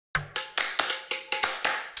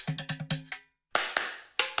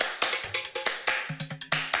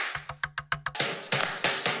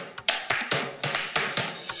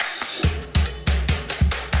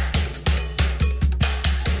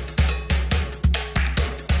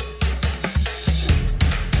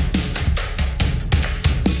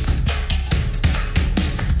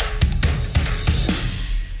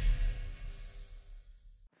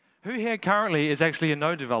here currently is actually a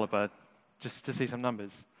Node developer, just to see some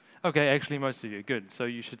numbers. Okay, actually most of you, good. So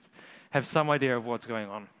you should have some idea of what's going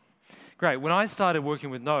on. Great, when I started working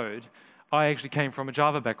with Node, I actually came from a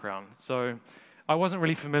Java background. So I wasn't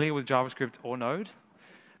really familiar with JavaScript or Node,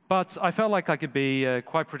 but I felt like I could be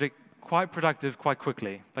quite productive quite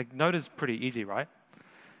quickly. Like Node is pretty easy, right?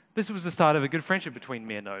 This was the start of a good friendship between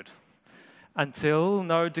me and Node, until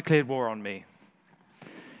Node declared war on me.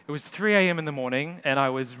 It was 3 a.m. in the morning, and I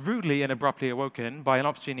was rudely and abruptly awoken by an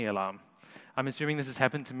Ops Genie alarm. I'm assuming this has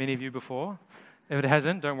happened to many of you before. If it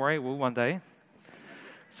hasn't, don't worry, it will one day.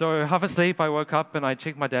 So half asleep, I woke up and I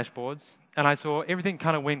checked my dashboards, and I saw everything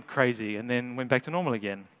kind of went crazy and then went back to normal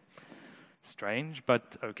again. Strange,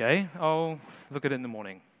 but okay, I'll look at it in the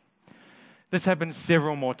morning. This happened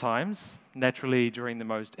several more times, naturally during the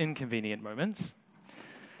most inconvenient moments.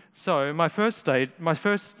 So my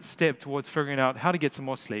first step towards figuring out how to get some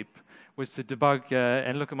more sleep was to debug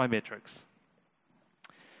and look at my metrics.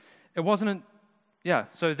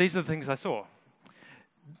 So these are the things I saw.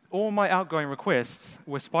 All my outgoing requests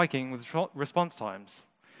were spiking with response times.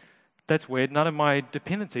 That's weird. None of my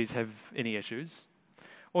dependencies have any issues.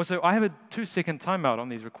 Also, I have a 2-second timeout on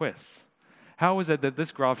these requests. How is it that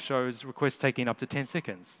this graph shows requests taking up to 10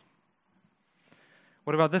 seconds?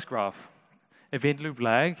 What about this graph? Event loop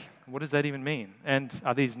lag, what does that even mean? And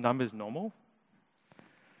are these numbers normal?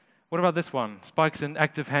 What about this one? Spikes in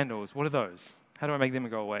active handles, what are those? How do I make them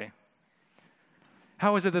go away?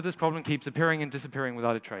 How is it that this problem keeps appearing and disappearing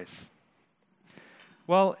without a trace?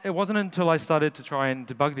 Well, it wasn't until I started to try and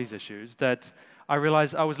debug these issues that I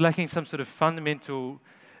realized I was lacking some sort of fundamental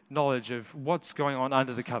knowledge of what's going on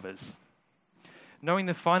under the covers. Knowing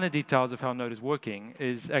the finer details of how Node is working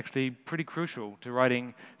is actually pretty crucial to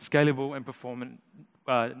writing scalable and performant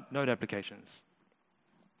Node applications,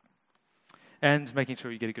 and making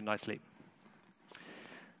sure you get a good night's sleep.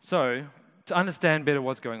 So, to understand better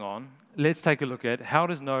what's going on, let's take a look at how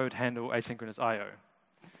does Node handle asynchronous I/O.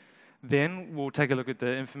 Then we'll take a look at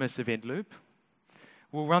the infamous event loop.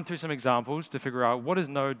 We'll run through some examples to figure out what is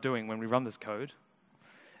Node doing when we run this code.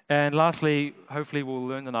 And lastly, hopefully we'll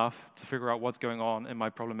learn enough to figure out what's going on in my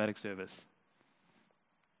problematic service.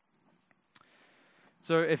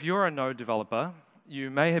 So if you're a Node developer, you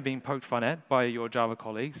may have been poked fun at by your Java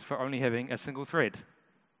colleagues for only having a single thread.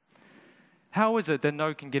 How is it that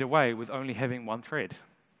Node can get away with only having one thread?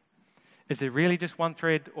 Is there really just one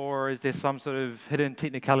thread, or is there some sort of hidden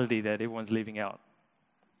technicality that everyone's leaving out?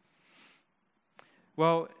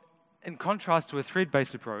 Well, in contrast to a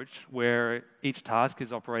thread-based approach, where each task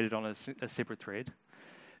is operated on a separate thread,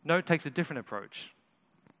 Node takes a different approach.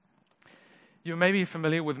 You may be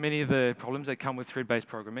familiar with many of the problems that come with thread-based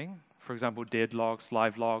programming. For example, deadlocks,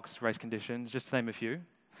 live locks, race conditions, just to name a few.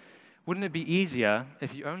 Wouldn't it be easier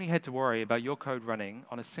if you only had to worry about your code running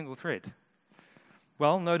on a single thread?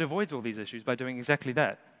 Well, Node avoids all these issues by doing exactly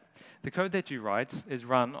that. The code that you write is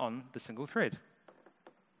run on the single thread.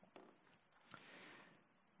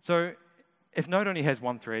 So if Node only has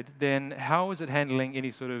one thread, then how is it handling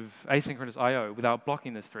any sort of asynchronous I/O without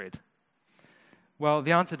blocking this thread? Well,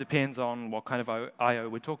 the answer depends on what kind of I/O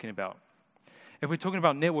we're talking about. If we're talking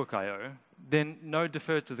about network I/O, then Node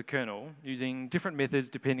defers to the kernel using different methods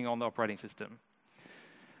depending on the operating system.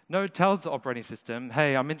 Node tells the operating system,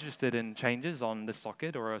 hey, I'm interested in changes on this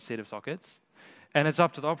socket or a set of sockets, and it's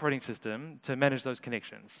up to the operating system to manage those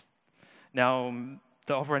connections. Now,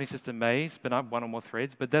 the operating system may spin up one or more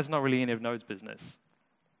threads, but that's not really any of Node's business.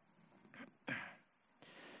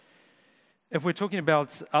 If we're talking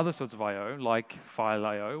about other sorts of I/O, like file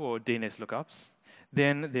I/O or DNS lookups,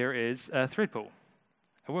 then there is a thread pool,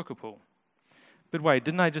 a worker pool. But wait,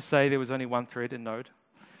 didn't I just say there was only one thread in Node?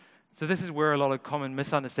 So this is where a lot of common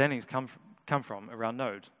misunderstandings come from around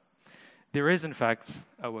Node. There is, in fact,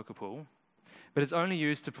 a worker pool, but it's only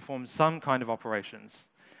used to perform some kind of operations.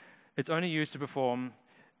 It's only used to perform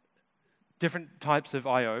different types of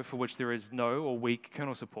I/O for which there is no or weak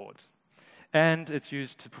kernel support. And it's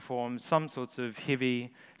used to perform some sorts of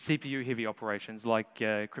heavy, CPU-heavy operations like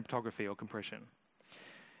cryptography or compression.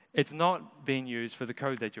 It's not being used for the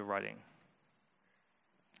code that you're writing.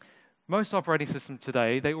 Most operating systems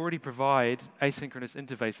today, they already provide asynchronous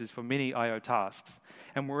interfaces for many I/O tasks.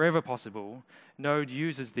 And wherever possible, Node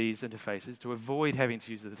uses these interfaces to avoid having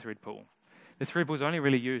to use the thread pool. The thread pool is only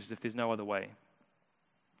really used if there's no other way.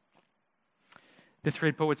 The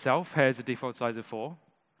thread pool itself has a default size of 4.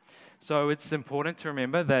 So it's important to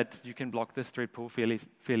remember that you can block this thread pool fairly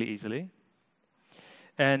easily.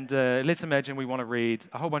 And let's imagine we want to read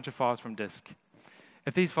a whole bunch of files from disk.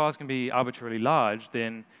 If these files can be arbitrarily large,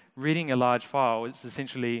 then reading a large file is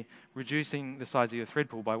essentially reducing the size of your thread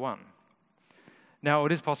pool by 1. Now,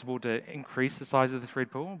 it is possible to increase the size of the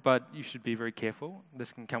thread pool, but you should be very careful.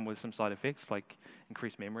 This can come with some side effects like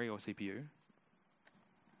increased memory or CPU.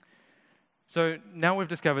 So now we've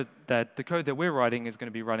discovered that the code that we're writing is going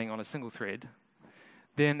to be running on a single thread.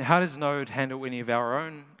 Then how does Node handle any of our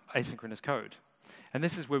own asynchronous code? And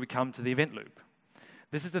this is where we come to the event loop.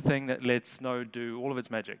 This is the thing that lets Node do all of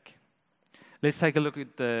its magic. Let's take a look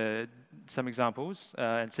at some examples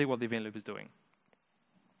and see what the event loop is doing.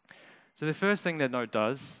 So the first thing that Node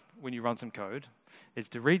does when you run some code is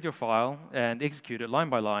to read your file and execute it line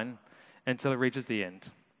by line until it reaches the end,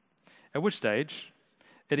 at which stage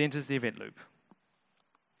it enters the event loop.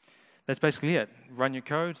 That's basically it. Run your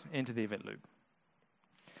code, enter the event loop.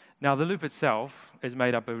 Now, the loop itself is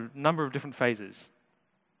made up of a number of different phases,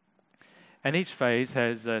 and each phase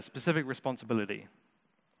has a specific responsibility.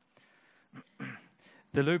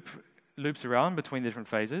 The loop loops around between the different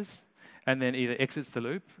phases, and then either exits the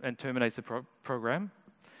loop and terminates the program,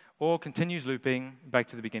 or continues looping back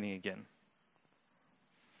to the beginning again.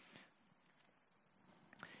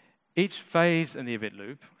 Each phase in the event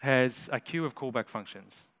loop has a queue of callback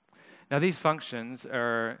functions. Now, these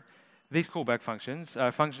callback functions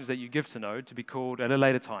are functions that you give to Node to be called at a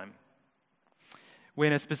later time.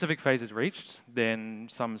 When a specific phase is reached, then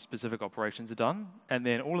some specific operations are done, and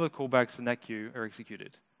then all of the callbacks in that queue are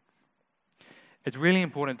executed. It's really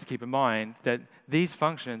important to keep in mind that these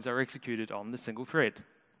functions are executed on the single thread.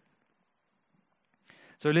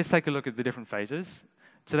 So let's take a look at the different phases.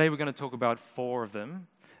 Today we're going to talk about 4 of them,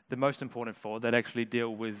 the most important 4 that actually deal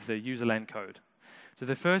with the userland code. So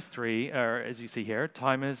the first 3 are, as you see here,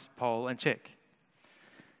 timers, poll, and check.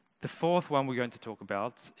 The 4th one we're going to talk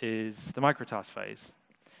about is the microtask phase.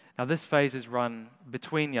 Now this phase is run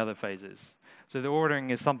between the other phases. So the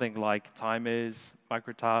ordering is something like timers,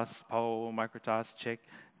 microtask, poll, microtask, check,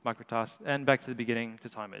 microtask, and back to the beginning to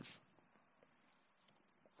timers.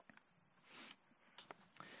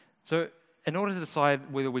 So in order to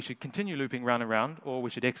decide whether we should continue looping round and round or we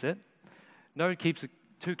should exit, Node keeps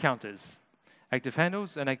 2 counters, active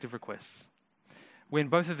handles and active requests. When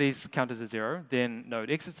both of these counters are 0, then Node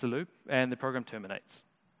exits the loop and the program terminates.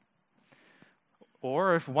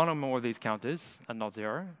 Or if one or more of these counters are not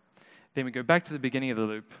 0, then we go back to the beginning of the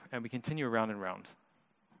loop and we continue around and round.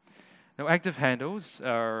 Now, active handles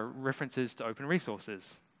are references to open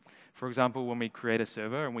resources. For example, when we create a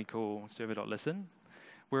server and we call server.listen,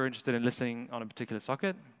 we're interested in listening on a particular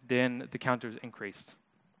socket, then the counter is increased.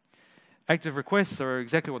 Active requests are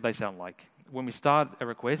exactly what they sound like. When we start a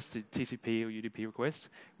request, a TCP or UDP request,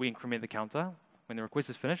 we increment the counter. When the request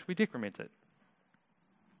is finished, we decrement it.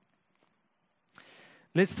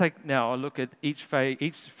 Let's take now a look at each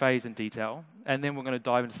phase in detail, and then we're going to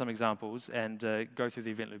dive into some examples and go through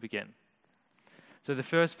the event loop again. So the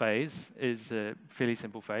first phase is a fairly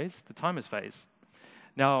simple phase, the timers phase.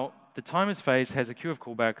 Now, the timers phase has a queue of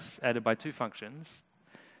callbacks added by 2 functions,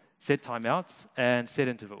 set timeouts and set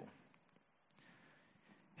interval.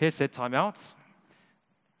 Here's set timeout.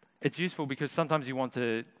 It's useful because sometimes you want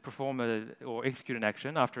to perform or execute an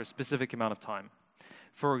action after a specific amount of time.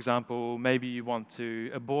 For example, maybe you want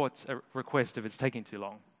to abort a request if it's taking too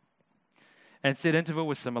long. And set interval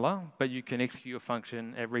was similar, but you can execute your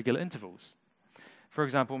function at regular intervals. For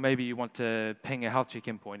example, maybe you want to ping a health check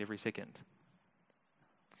endpoint every second.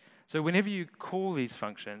 So whenever you call these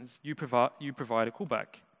functions, you provide a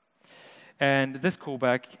callback. And this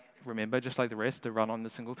callback, remember, just like the rest, to run on the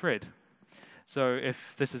single thread. So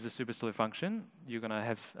if this is a super slow function, you're going to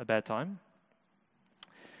have a bad time.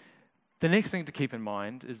 The next thing to keep in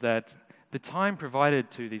mind is that the time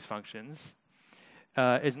provided to these functions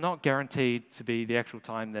is not guaranteed to be the actual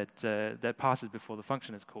time that passes before the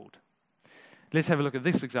function is called. Let's have a look at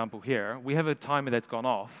this example here. We have a timer that's gone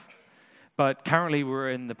off, but currently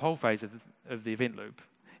we're in the poll phase of the event loop,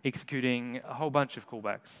 executing a whole bunch of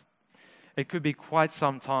callbacks. It could be quite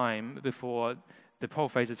some time before the poll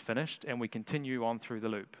phase is finished and we continue on through the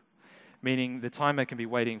loop, meaning the timer can be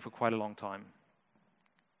waiting for quite a long time.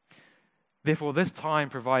 Therefore, this time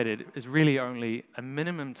provided is really only a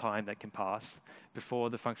minimum time that can pass before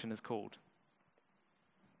the function is called.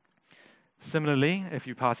 Similarly, if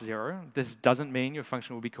you pass 0, this doesn't mean your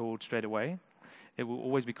function will be called straight away. It will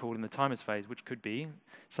always be called in the timers phase, which could be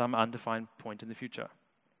some undefined point in the future.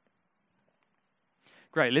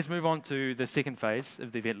 Great, let's move on to the second phase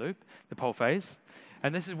of the event loop, the poll phase.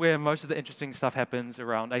 And this is where most of the interesting stuff happens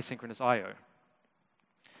around asynchronous I/O.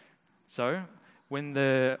 So, when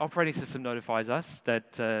the operating system notifies us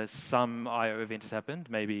that some I/O event has happened,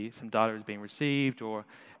 maybe some data is being received or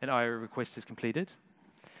an I/O request is completed,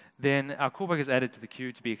 then our callback is added to the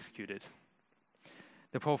queue to be executed.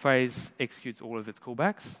 The poll phase executes all of its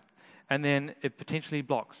callbacks, and then it potentially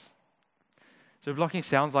blocks. So blocking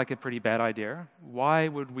sounds like a pretty bad idea. Why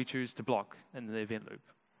would we choose to block in the event loop?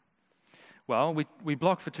 Well, we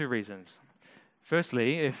block for two reasons.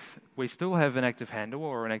 Firstly, if we still have an active handle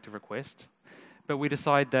or an active request, but we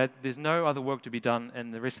decide that there's no other work to be done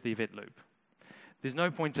in the rest of the event loop. There's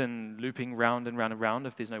no point in looping round and round and round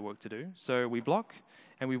if there's no work to do. So we block,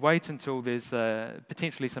 and we wait until there's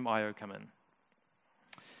potentially some I/O come in.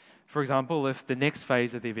 For example, if the next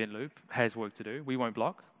phase of the event loop has work to do, we won't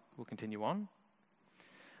block. We'll continue on.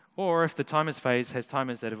 Or if the timers phase has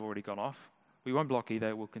timers that have already gone off, we won't block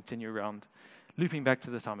either. We'll continue around, looping back to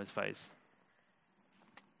the timers phase.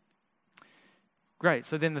 Great.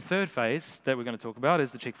 So then the third phase that we're going to talk about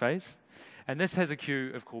is the check phase. And this has a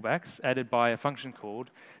queue of callbacks added by a function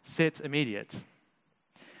called setImmediate.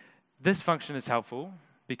 This function is helpful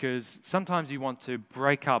because sometimes you want to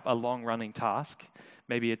break up a long-running task.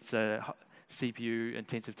 Maybe it's a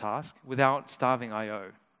CPU-intensive task without starving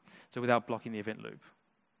I/O, so without blocking the event loop.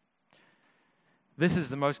 This is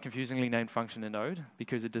the most confusingly named function in Node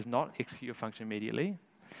because it does not execute your function immediately.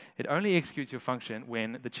 It only executes your function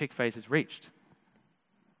when the check phase is reached.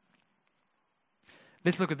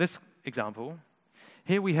 Let's look at this example.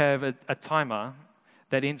 Here we have a timer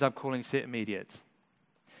that ends up calling setImmediate.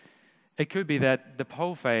 It could be that the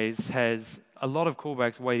poll phase has a lot of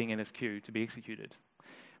callbacks waiting in its queue to be executed,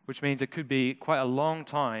 which means it could be quite a long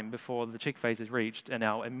time before the check phase is reached and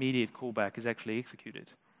our immediate callback is actually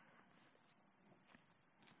executed.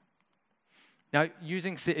 Now,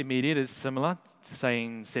 using setImmediate is similar to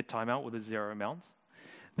saying setTimeout with a 0 amount.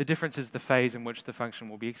 The difference is the phase in which the function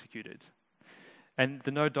will be executed. And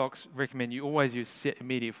the Node docs recommend you always use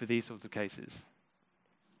setImmediate for these sorts of cases.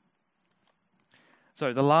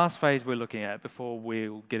 So the last phase we're looking at before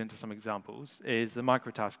we'll get into some examples is the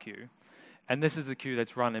microtask queue. And this is the queue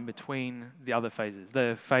that's run in between the other phases,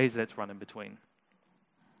 the phase that's run in between.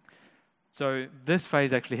 So this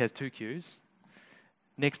phase actually has two queues,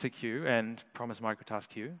 next to queue and promise microtask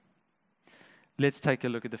queue. Let's take a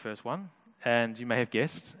look at the first one. And you may have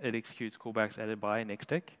guessed, it executes callbacks added by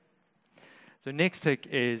nextTick. So nextTick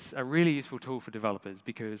is a really useful tool for developers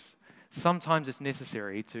because sometimes it's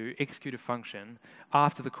necessary to execute a function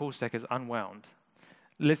after the call stack is unwound.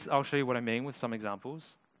 I'll show you what I mean with some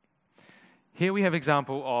examples. Here we have an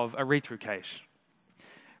example of a read-through cache.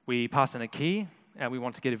 We pass in a key, and we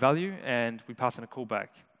want to get a value, and we pass in a callback.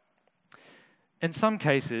 In some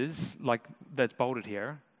cases, like that's bolded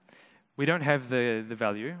here, we don't have the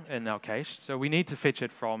value in our cache, so we need to fetch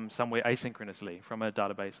it from somewhere asynchronously, from a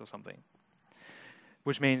database or something,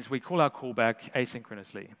 which means we call our callback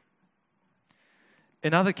asynchronously.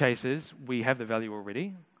 In other cases, we have the value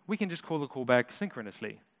already. We can just call the callback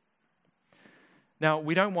synchronously. Now,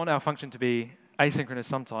 we don't want our function to be asynchronous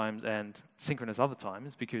sometimes and synchronous other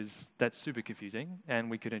times because that's super confusing and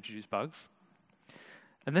we could introduce bugs.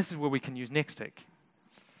 And this is where we can use nextTick.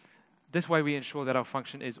 This way we ensure that our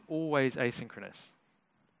function is always asynchronous.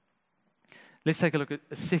 Let's take a look at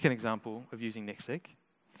a second example of using nextTick.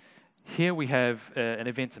 Here we have an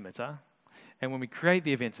event emitter. And when we create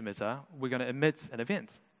the event emitter, we're going to emit an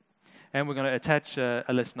event. And we're going to attach a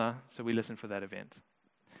listener, so we listen for that event.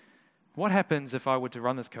 What happens if I were to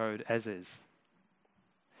run this code as is?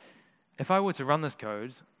 If I were to run this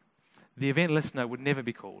code, the event listener would never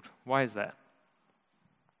be called. Why is that?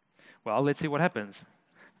 Well, let's see what happens.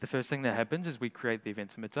 The first thing that happens is we create the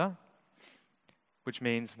event emitter, which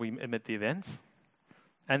means we emit the event,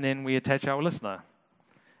 and then we attach our listener.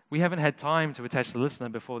 We haven't had time to attach the listener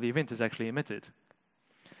before the event is actually emitted.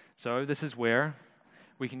 So this is where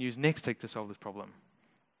we can use nextTick to solve this problem.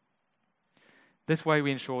 This way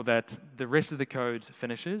we ensure that the rest of the code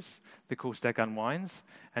finishes, the call stack unwinds,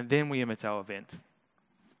 and then we emit our event.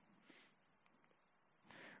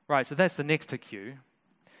 Right, so that's the nextTick queue.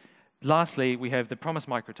 Lastly, we have the promise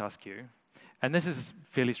microtask queue. And this is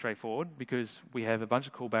fairly straightforward because we have a bunch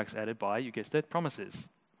of callbacks added by, you guessed it, promises.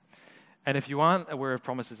 And if you aren't aware of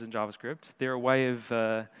promises in JavaScript, they're a way of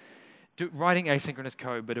writing asynchronous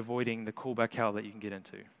code but avoiding the callback hell that you can get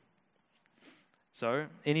into. So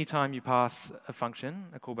anytime you pass a function,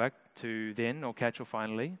 a callback, to then or catch or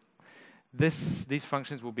finally, these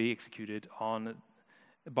functions will be executed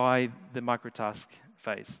by the microtask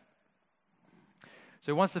phase.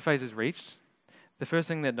 So once the phase is reached, the first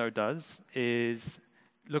thing that Node does is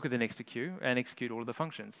look at the next queue and execute all of the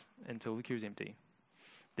functions until the queue is empty.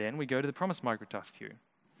 Then we go to the promise microtask queue,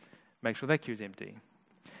 make sure that queue is empty.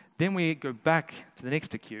 Then we go back to the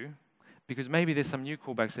next queue because maybe there's some new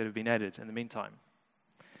callbacks that have been added in the meantime.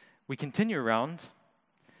 We continue around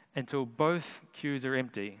until both queues are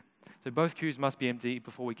empty. So both queues must be empty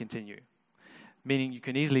before we continue. meaning you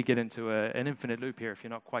can easily get into an infinite loop here if you're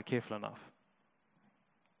not quite careful enough.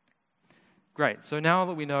 Great, so now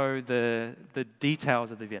that we know the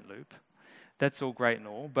details of the event loop, that's all great and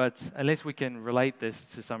all, but unless we can relate this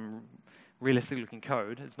to some realistic looking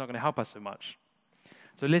code, it's not going to help us so much.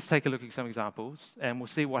 So let's take a look at some examples, and we'll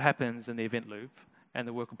see what happens in the event loop and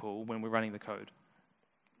the worker pool when we're running the code.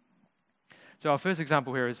 So our first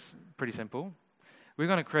example here is pretty simple. We're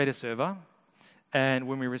going to create a server, and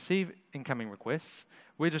when we receive incoming requests,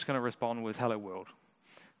 we're just going to respond with hello world.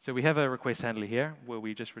 So we have a request handler here where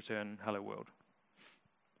we just return hello world.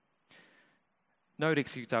 Node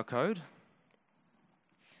executes our code,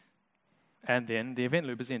 and then the event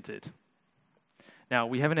loop is entered. Now,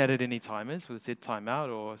 we haven't added any timers with set timeout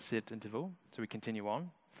or set interval, so we continue on.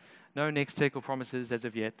 No next tick or promises as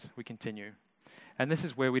of yet, we continue. And this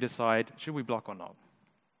is where we decide, should we block or not?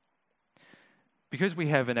 Because we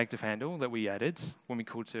have an active handle that we added when we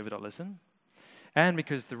called server.listen, and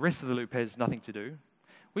because the rest of the loop has nothing to do,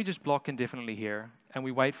 we just block indefinitely here, and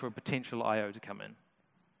we wait for a potential I/O to come in.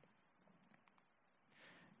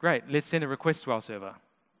 Great, let's send a request to our server.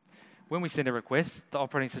 When we send a request, the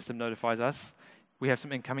operating system notifies us we have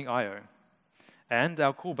some incoming I/O. And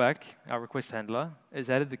our callback, our request handler,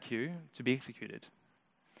 is added to the queue to be executed.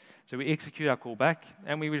 So we execute our callback,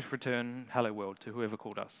 and we just return hello world to whoever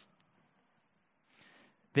called us.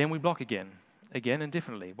 Then we block again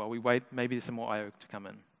indefinitely, while we wait maybe there's some more I/O to come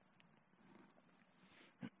in.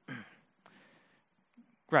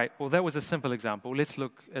 Great, well that was a simple example. Let's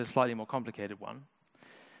look at a slightly more complicated one.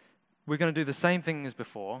 We're going to do the same thing as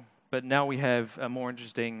before, but now we have a more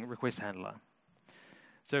interesting request handler.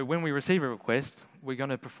 So when we receive a request, we're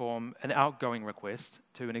going to perform an outgoing request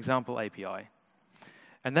to an example API.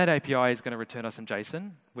 And that API is going to return us some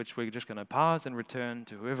JSON, which we're just going to parse and return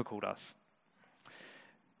to whoever called us.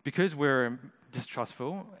 Because we're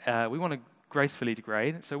distrustful, we want to gracefully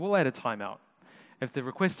degrade, so we'll add a timeout. If the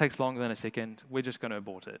request takes longer than a second, we're just going to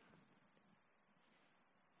abort it.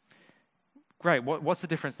 Great, what's the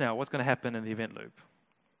difference now? What's going to happen in the event loop?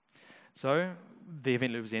 So the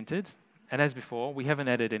event loop is entered, and as before, we haven't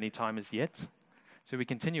added any timers yet. So we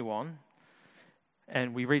continue on,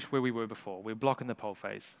 and we reach where we were before. We're blocking the poll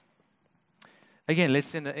phase. Again, let's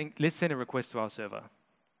send a request to our server.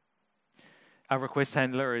 Our request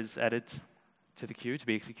handler is added to the queue to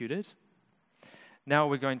be executed. Now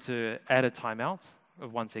we're going to add a timeout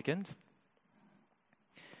of 1 second.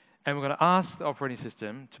 And we're going to ask the operating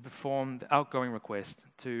system to perform the outgoing request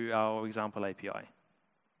to our example API.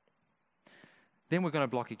 Then we're going to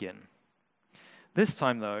block again. This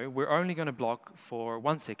time, though, we're only going to block for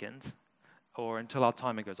 1 second or until our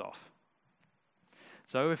timer goes off.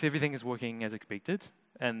 So if everything is working as expected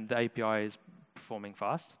and the API is performing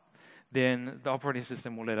fast, then the operating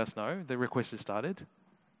system will let us know the request has started,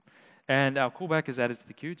 and our callback is added to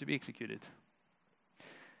the queue to be executed.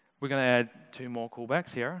 We're going to add 2 more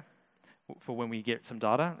callbacks here for when we get some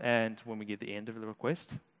data and when we get the end of the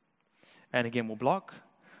request. And again, we'll block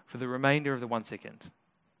for the remainder of the 1 second.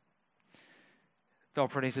 The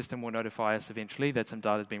operating system will notify us eventually that some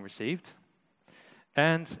data has been received,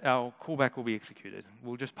 and our callback will be executed.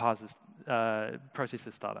 We'll just process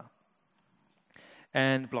this data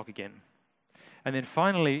and block again. And then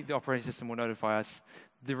finally, the operating system will notify us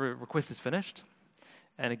the request is finished,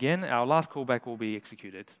 and again, our last callback will be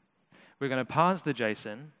executed. We're going to parse the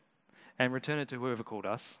JSON and return it to whoever called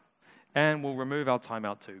us, and we'll remove our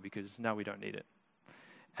timeout too, because now we don't need it.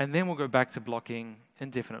 And then we'll go back to blocking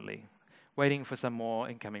indefinitely, waiting for some more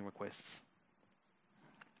incoming requests.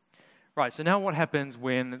 Right, so now what happens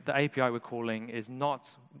when the API we're calling is not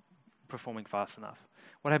performing fast enough?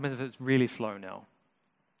 What happens if it's really slow now?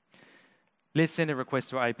 Let's send a request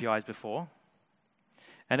to our API as before.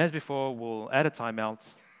 And as before, we'll add a timeout,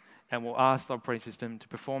 and we'll ask the operating system to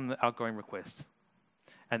perform the outgoing request.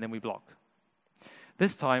 And then we block.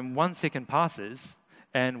 This time, 1 second passes,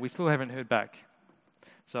 and we still haven't heard back.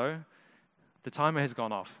 So the timer has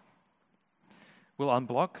gone off. We'll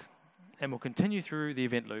unblock, and we'll continue through the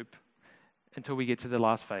event loop until we get to the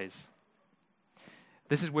last phase.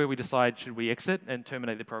 This is where we decide, should we exit and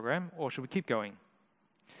terminate the program, or should we keep going?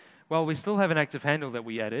 Well, we still have an active handle that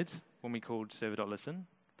we added when we called server.listen,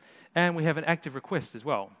 and we have an active request as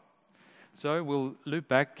well. So we'll loop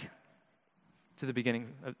back to the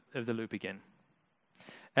beginning of the loop again.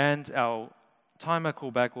 And our timer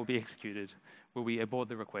callback will be executed where we abort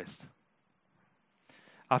the request.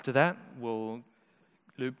 After that, we'll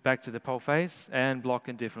loop back to the poll phase and block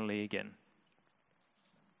indefinitely again.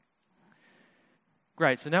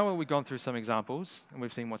 Great, so now that we've gone through some examples and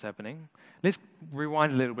we've seen what's happening, let's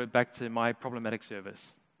rewind a little bit back to my problematic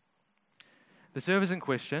service. The service in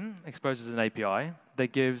question exposes an API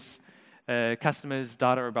that gives customers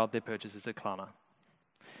data about their purchases at Klarna.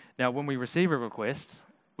 Now, when we receive a request,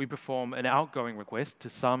 we perform an outgoing request to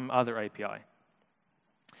some other API.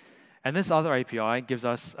 And this other API gives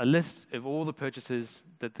us a list of all the purchases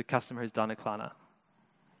that the customer has done at Klarna.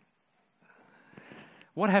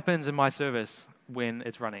 What happens in my service when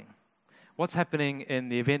it's running? What's happening in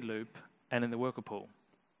the event loop and in the worker pool?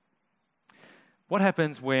 What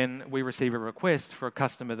happens when we receive a request for a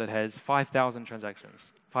customer that has 5,000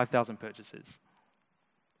 transactions, 5,000 purchases?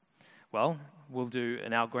 Well, we'll do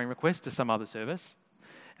an outgoing request to some other service,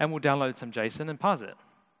 and we'll download some JSON and parse it.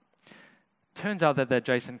 Turns out that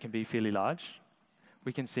JSON can be fairly large.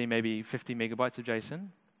 We can see maybe 50 megabytes of JSON.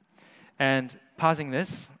 And parsing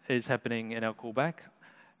this is happening in our callback.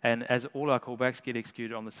 And as all our callbacks get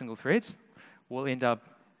executed on the single thread, we'll end up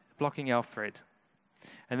blocking our thread.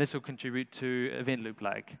 And this will contribute to event loop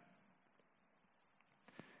lag.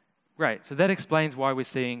 Great, so that explains why we're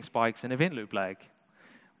seeing spikes in event loop lag.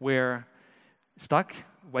 We're stuck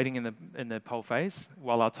waiting in the poll phase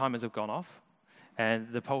while our timers have gone off,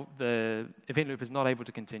 and the event loop is not able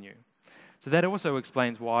to continue. So that also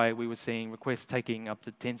explains why we were seeing requests taking up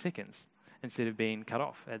to 10 seconds instead of being cut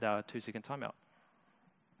off at our 2-second timeout.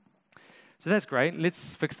 So that's great.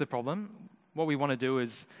 Let's fix the problem. What we want to do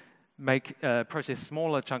is process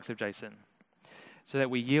smaller chunks of JSON so that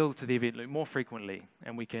we yield to the event loop more frequently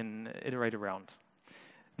and we can iterate around.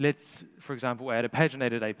 Let's, for example, add a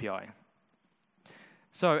paginated API.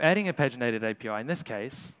 So adding a paginated API in this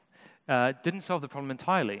case didn't solve the problem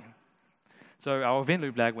entirely. So our event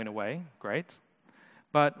loop lag went away, great,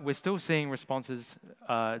 but we're still seeing responses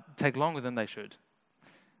take longer than they should.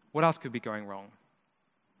 What else could be going wrong?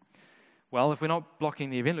 Well, if we're not blocking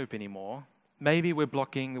the event loop anymore, maybe we're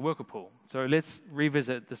blocking the worker pool. So let's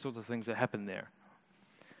revisit the sorts of things that happen there.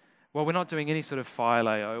 Well, we're not doing any sort of file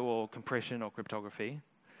I/O or compression or cryptography,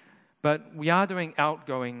 but we are doing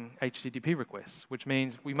outgoing HTTP requests, which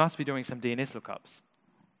means we must be doing some DNS lookups.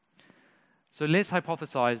 So let's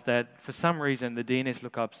hypothesize that for some reason the DNS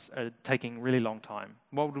lookups are taking really long time.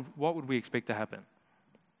 What would we expect to happen?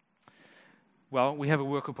 Well, we have a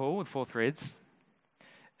worker pool with 4 threads,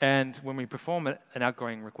 and when we perform an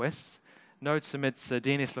outgoing request, Node submits a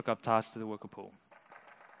DNS lookup task to the worker pool.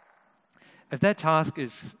 If that task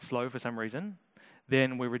is slow for some reason,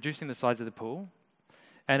 then we're reducing the size of the pool.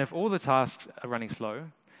 And if all the tasks are running slow,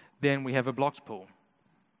 then we have a blocked pool.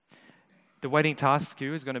 The waiting task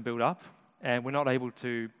queue is going to build up, and we're not able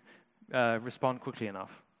to respond quickly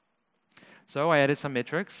enough. So I added some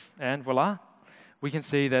metrics, and voila, we can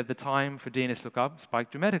see that the time for DNS lookup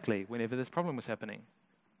spiked dramatically whenever this problem was happening.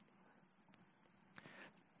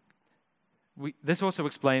 This also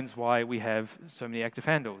explains why we have so many active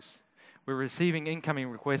handles. We're receiving incoming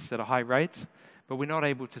requests at a high rate, but we're not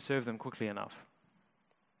able to serve them quickly enough.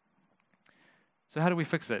 So how do we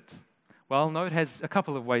fix it? Well, Node has a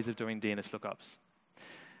couple of ways of doing DNS lookups.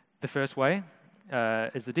 The first way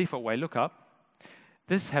is the default way, lookup.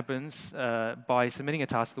 This happens by submitting a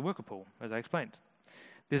task to the worker pool, as I explained.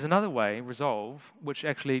 There's another way, resolve, which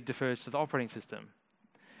actually defers to the operating system.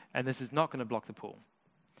 And this is not going to block the pool.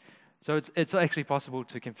 So it's actually possible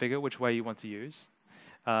to configure which way you want to use.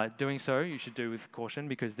 Doing so, you should do with caution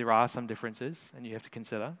because there are some differences and you have to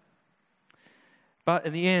consider. But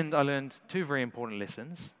in the end, I learned 2 very important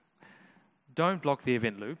lessons. Don't block the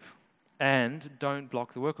event loop and don't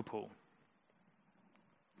block the worker pool.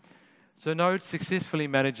 So Node successfully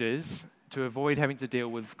manages to avoid having to deal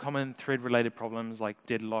with common thread-related problems like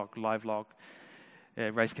deadlock, live lock,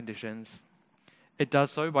 race conditions. It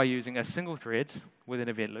does so by using a single thread with an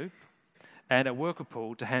event loop and a worker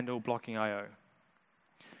pool to handle blocking I/O.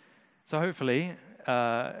 So hopefully,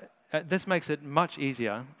 this makes it much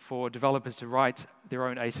easier for developers to write their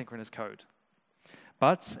own asynchronous code.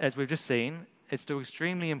 But as we've just seen, it's still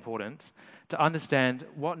extremely important to understand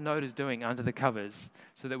what Node is doing under the covers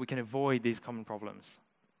so that we can avoid these common problems.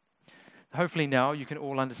 Hopefully now you can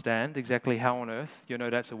all understand exactly how on earth your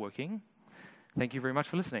Node apps are working. Thank you very much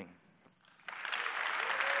for listening.